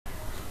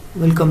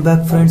Welcome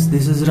back friends,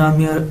 this is Ram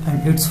here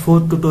and it's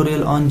fourth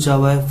tutorial on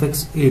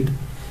JavaFX 8.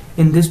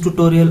 In this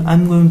tutorial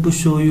I'm going to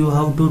show you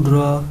how to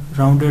draw a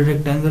rounded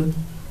rectangle.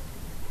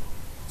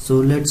 So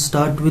let's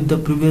start with the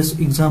previous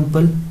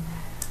example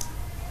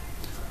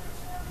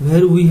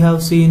where we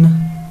have seen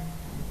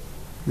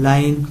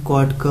line,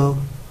 chord curve,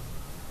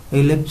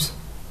 ellipse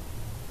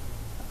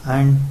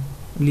and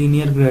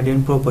linear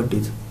gradient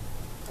properties.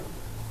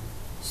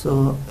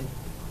 So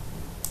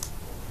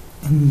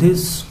in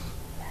this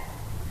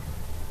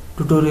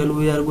tutorial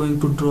we are going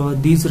to draw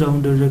these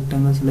rounded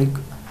rectangles like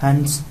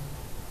hands,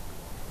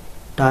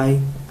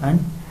 tie and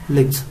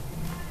legs.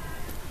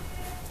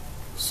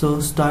 So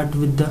start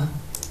with the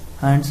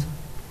hands,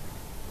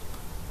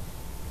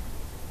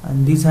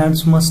 and these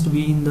hands must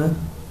be in the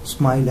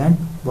smile and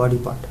body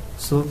part.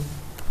 So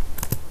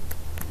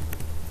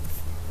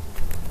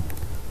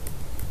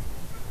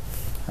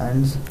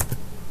hands,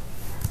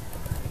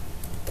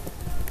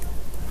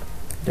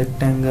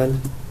 rectangle,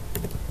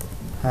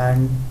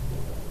 hand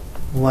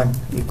 1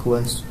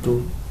 equals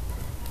to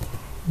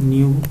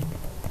new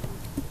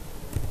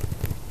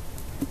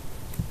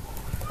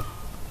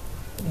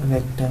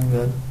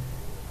rectangle.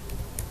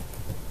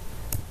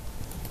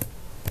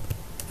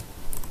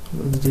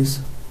 What is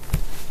this?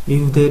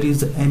 If there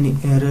is any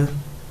error,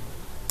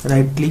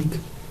 right click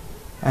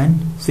and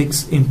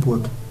fix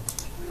import,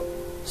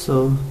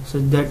 so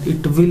that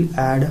it will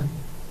add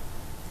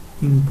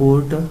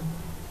import of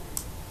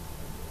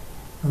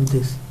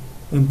this.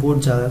 Import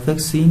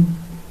JavaFX scene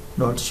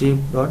dot shape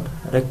dot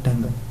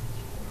rectangle.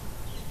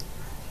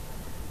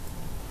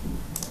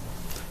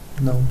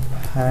 Now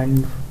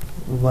hand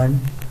 1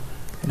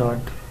 dot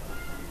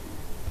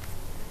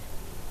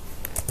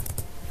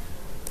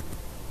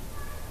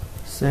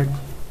set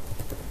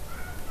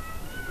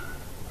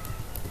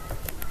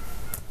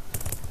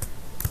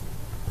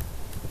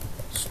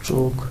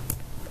stroke,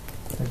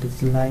 that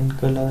is line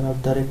color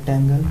of the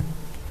rectangle,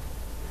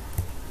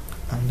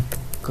 and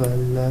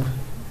color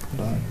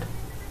dot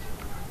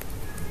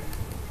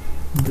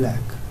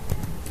black.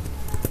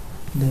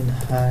 Then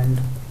hand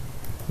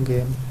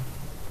again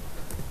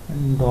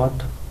and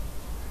dot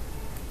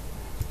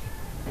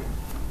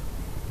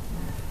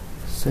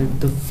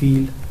set the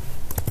field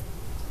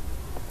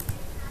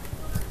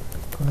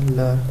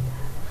color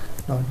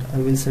dot, I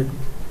will set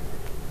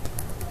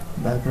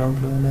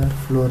background color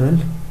floral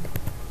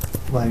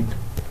white.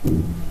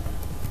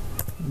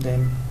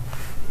 Then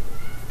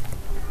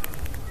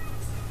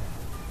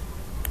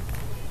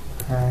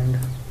hand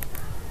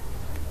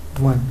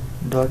 1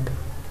 dot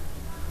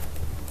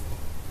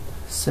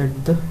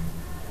set the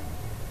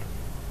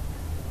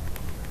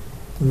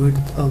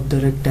width of the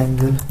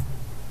rectangle,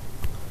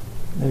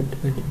 let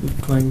it be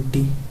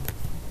 20.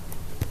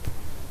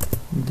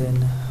 Then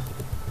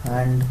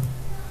hand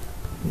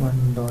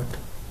 1 dot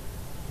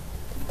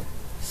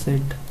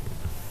set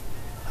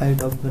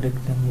height of the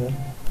rectangle,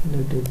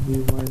 let it be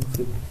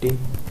 150.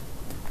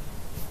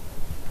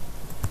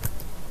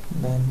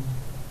 Then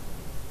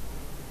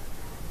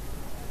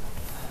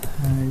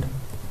hand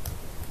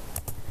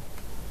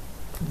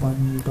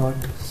 1 dot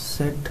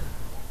set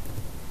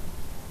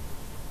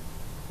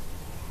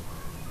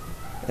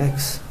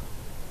X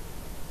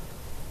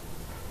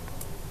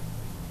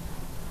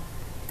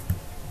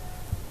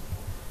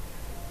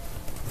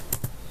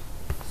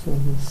so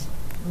this,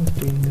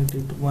 okay, let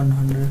it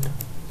 100.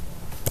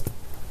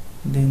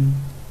 Then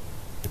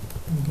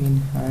again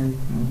hand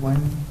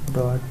 1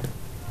 dot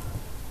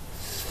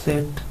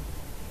set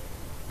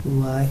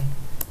Y,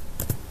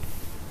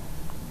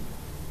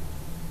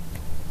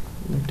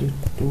 let it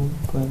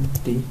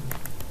 220.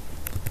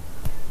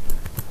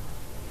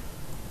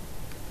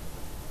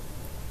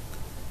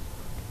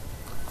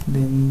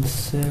 Then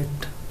set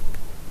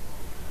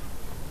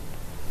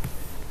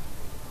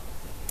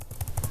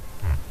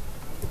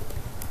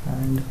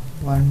and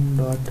 1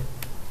 dot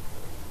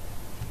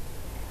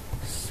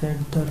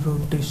set the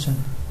rotation,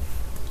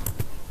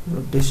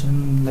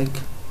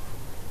 like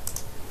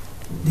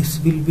this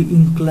will be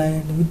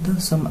inclined with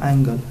some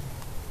angle,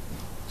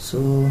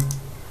 so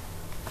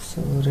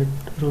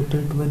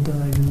rotate with the,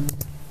 I will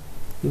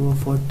give a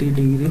 40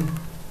 degree.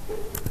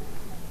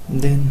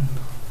 Then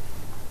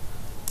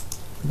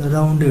the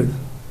rounded,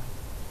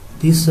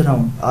 this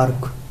round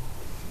arc,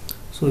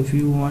 so if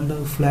you want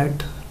a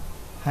flat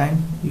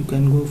hand you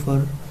can go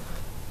for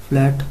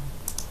flat,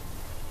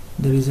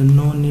 there is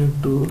no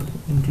need to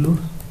include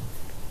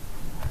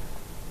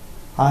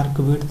arc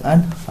width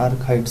and arc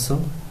height.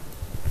 So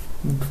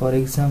for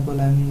example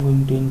I am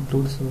going to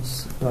include, so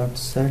dot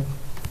set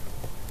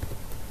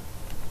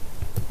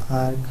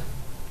arc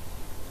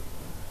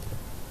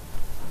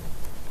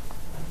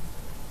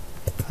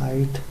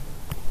height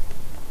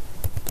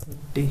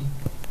 50.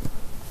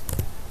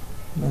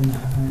 Then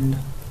hand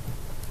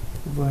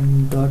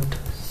 1 dot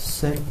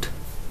set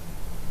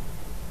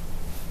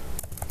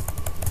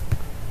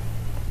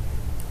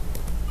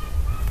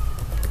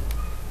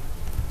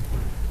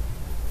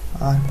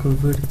arc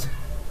width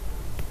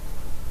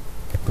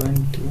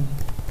 20.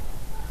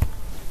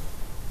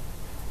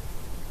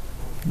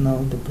 Now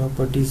the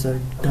properties are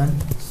done.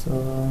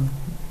 So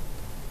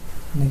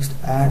next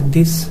add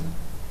this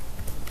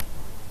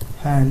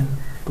hand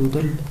to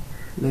the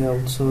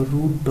layout. So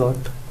root dot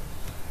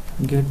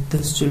get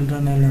this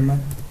children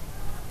element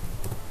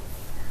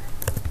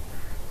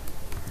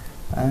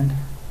and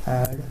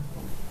add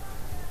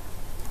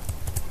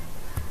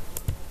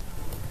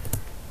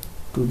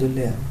to the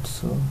layout.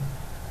 So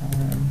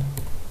and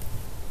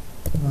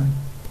one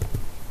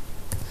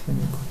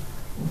semicolon.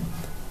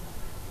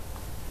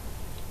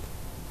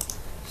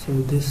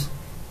 Save this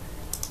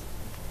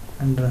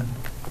and run.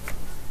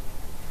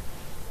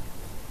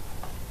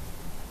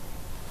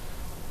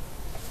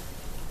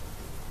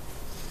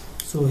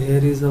 So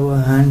here is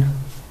our hand.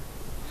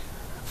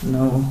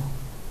 Now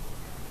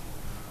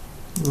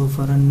go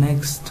for a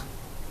next.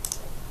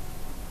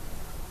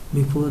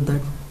 Before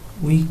that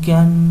we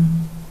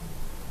can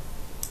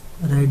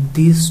write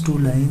these two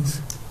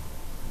lines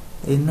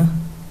in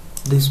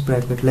this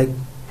bracket, like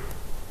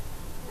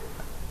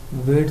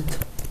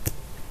width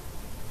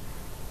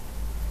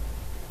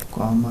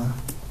comma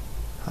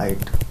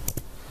height.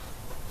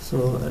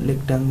 So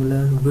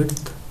rectangular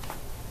width,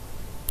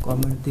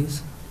 comment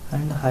this,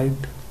 and height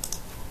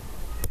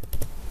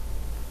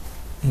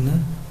in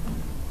a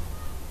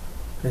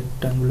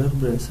rectangular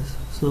braces.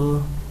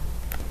 So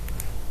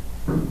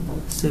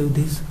save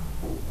this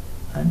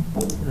and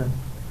run.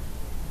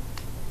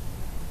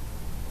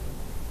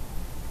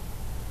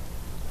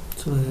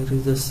 So here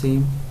is the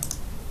same.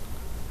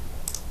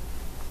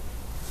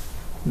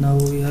 Now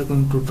we are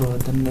going to draw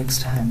the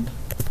next hand.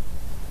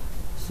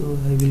 So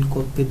I will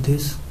copy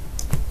this,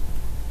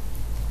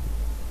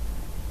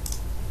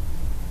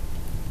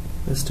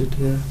 paste it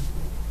here.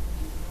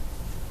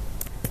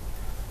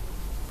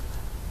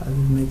 I will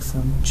make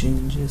some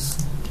changes.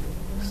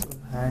 So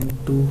hand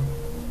 2,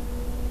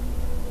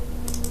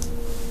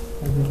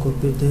 I will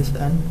copy this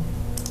and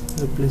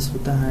replace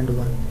with the hand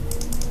 1.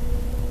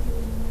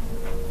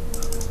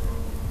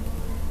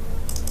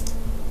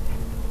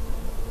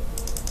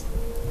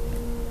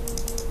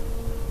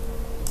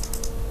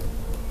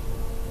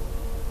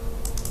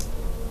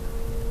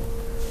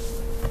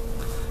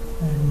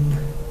 And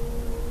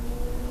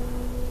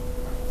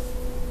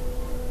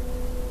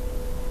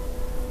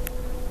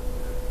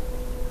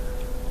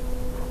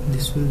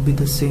this will be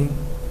the same.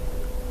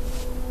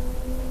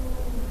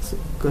 So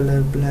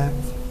color black.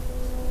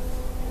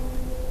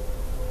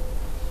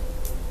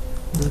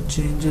 The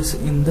changes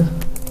in the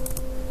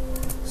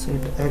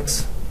set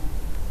X,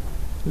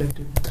 let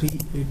it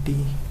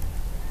 380,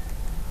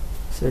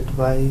 set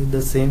Y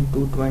the same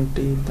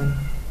 220, then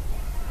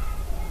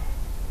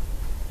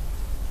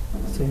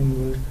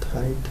same width,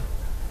 height.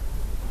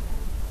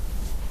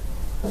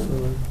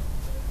 So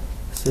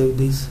save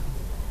this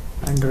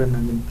and run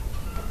again.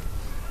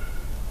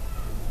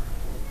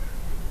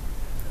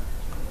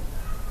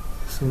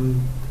 So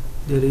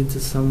there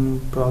is some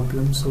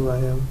problem, so I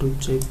have to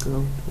check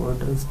out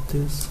what is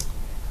this.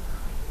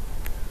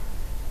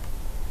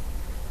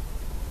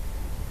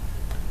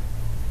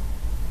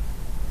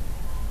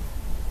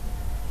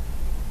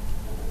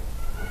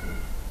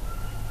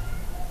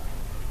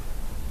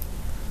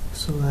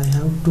 So I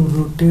have to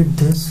rotate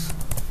this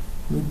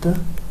with the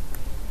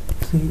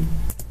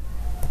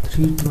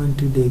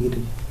 320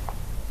 degree.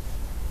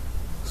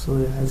 So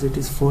as it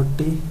is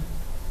 40,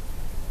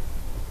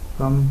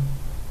 from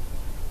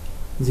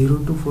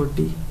 0 to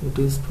 40, it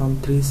is from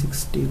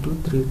 360 to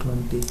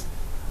 320.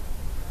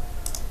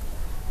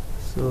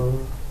 So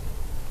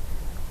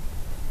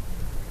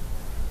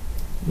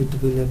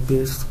it will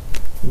appear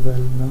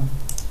well now.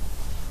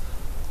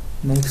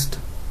 Next.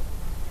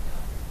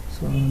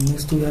 So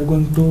next we are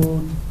going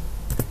to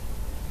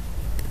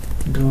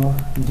draw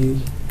the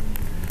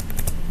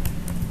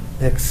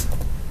X.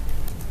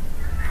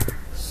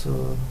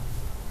 So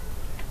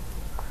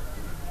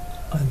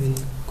I will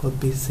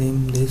copy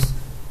same this,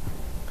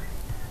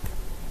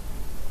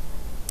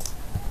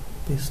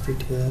 paste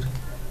it here.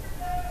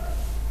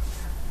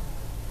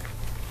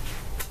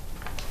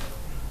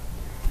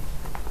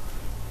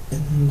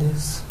 In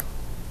this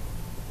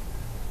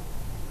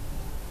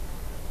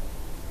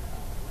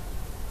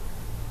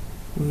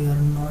we are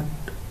not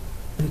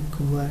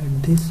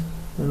required this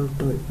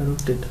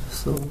rotate,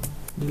 so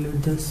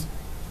delete this.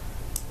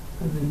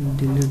 I will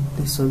delete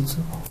this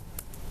also.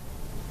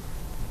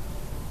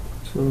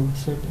 So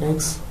set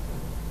X,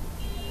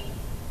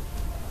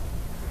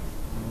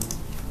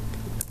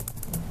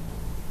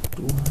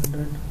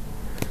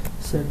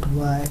 set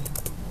Y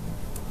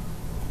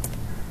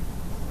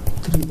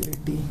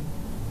 380,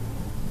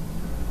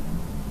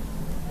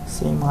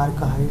 same arc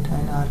height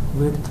and arc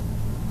width,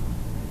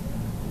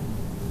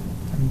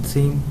 and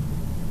same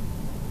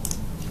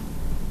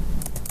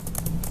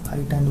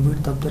height and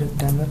width of the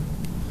rectangle.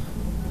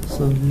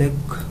 So leg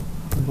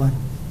 1,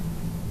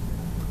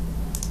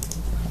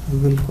 I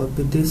will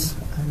copy this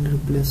and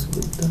replace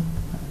with the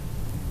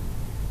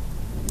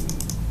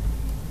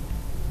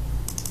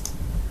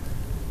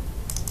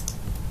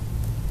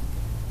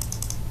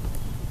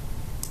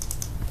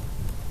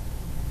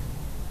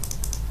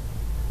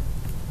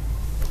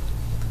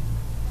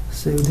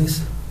save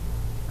this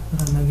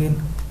Run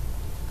again.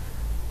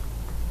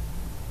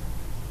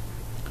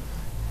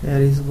 Here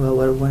is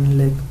our one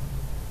leg,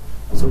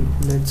 so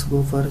let's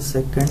go for a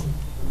second.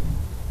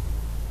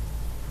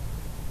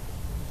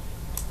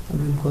 I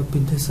will copy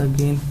this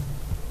again.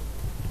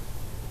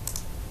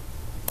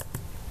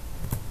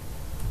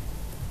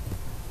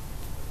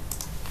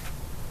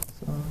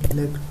 So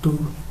leg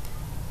 2,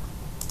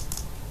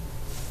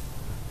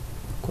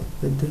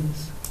 copy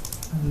this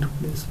and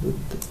replace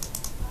with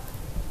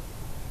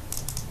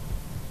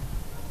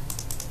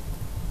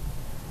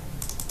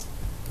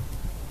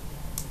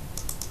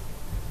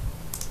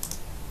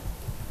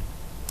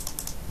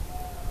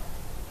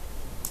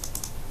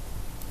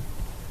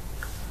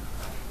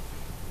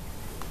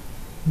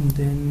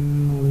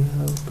then we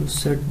have to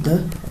set the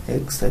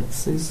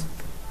x-axis,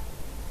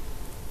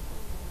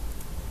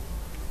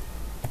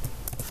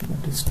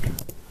 that is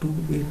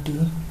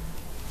 280,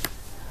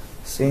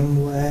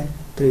 same y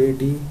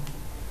 380,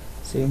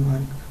 same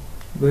arc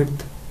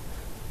width,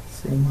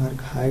 same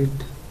arc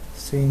height,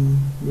 same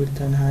width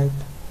and height.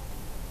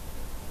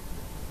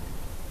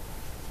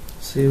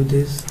 Save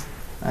this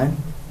and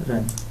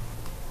run.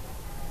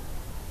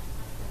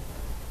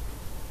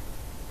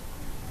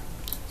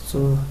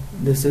 So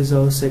this is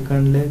our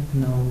second leg.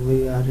 Now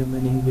we are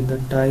remaining with the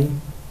tie,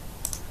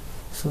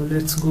 so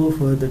let's go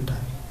for the tie.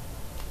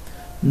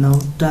 Now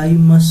tie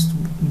must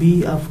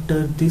be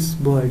after this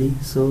body,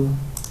 so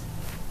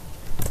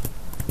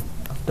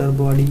after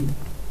body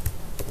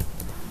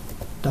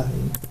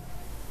tie,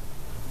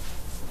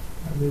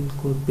 I will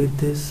copy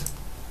this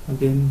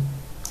again.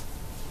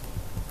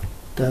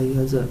 Tie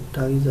is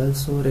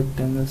also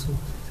rectangle, so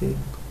say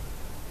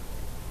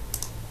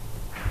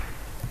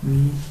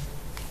V.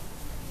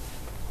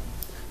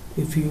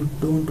 If you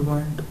don't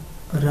want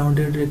a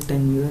rounded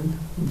rectangle,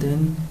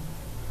 then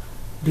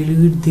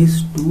delete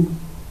these two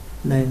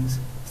lines,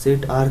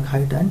 set arc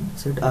height and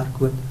set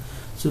arc width,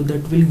 so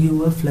that will give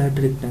a flat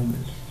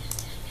rectangle.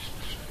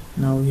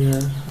 Now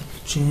here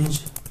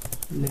change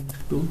leg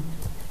to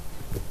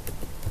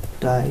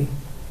tie,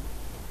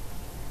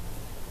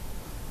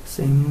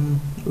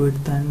 same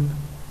width and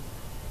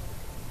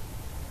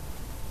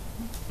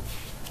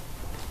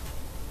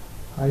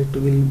height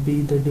will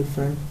be the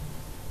different.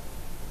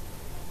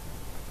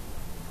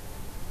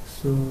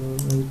 So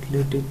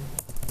let it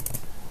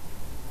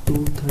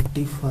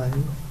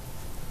 235,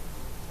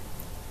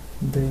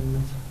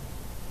 then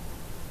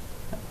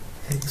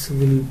x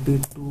will be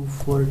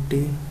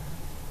 240,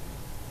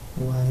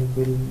 y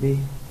will be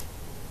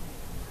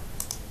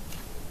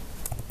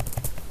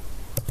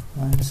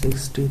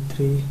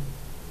 163,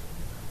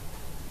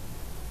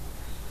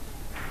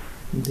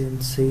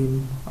 then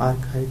same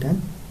arc height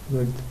and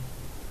width.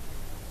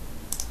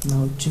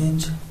 Now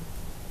change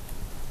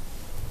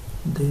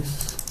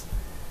this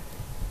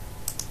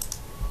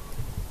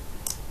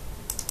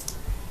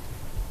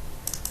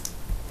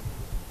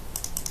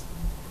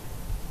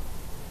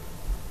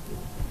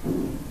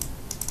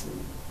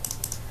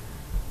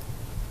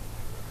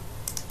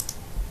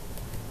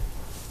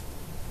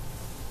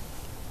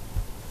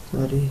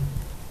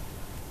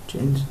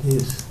change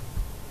this,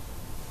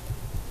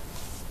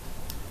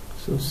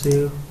 so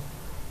save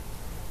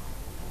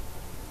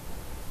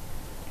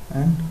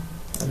and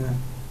run.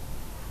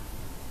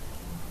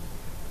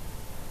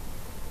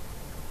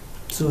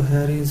 So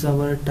here is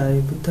our tie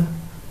with the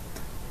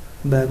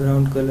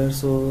background color.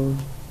 So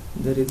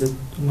there is a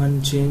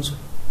one change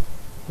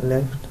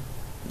left,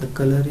 the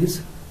color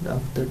is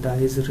of the tie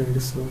is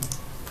red, so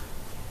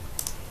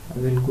I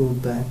will go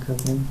back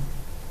again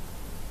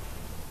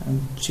and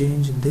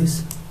change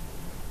this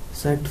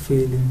set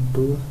fill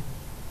into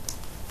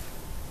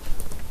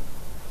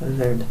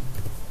red.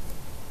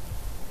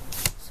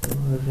 So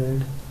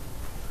red,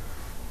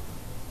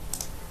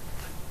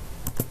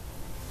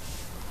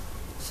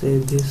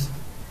 save this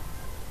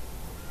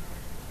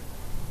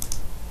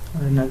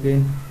and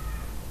again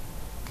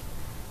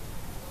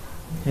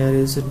here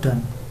is it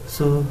done.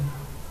 So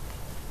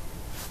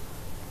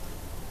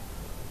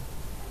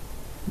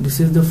this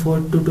is the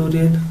fourth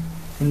tutorial.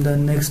 In the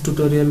next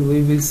tutorial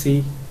we will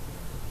see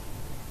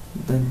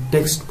the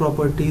text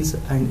properties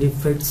and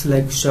effects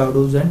like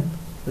shadows and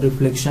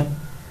reflection.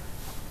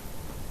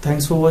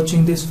 Thanks for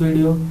watching this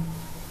video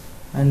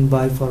and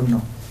bye for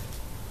now.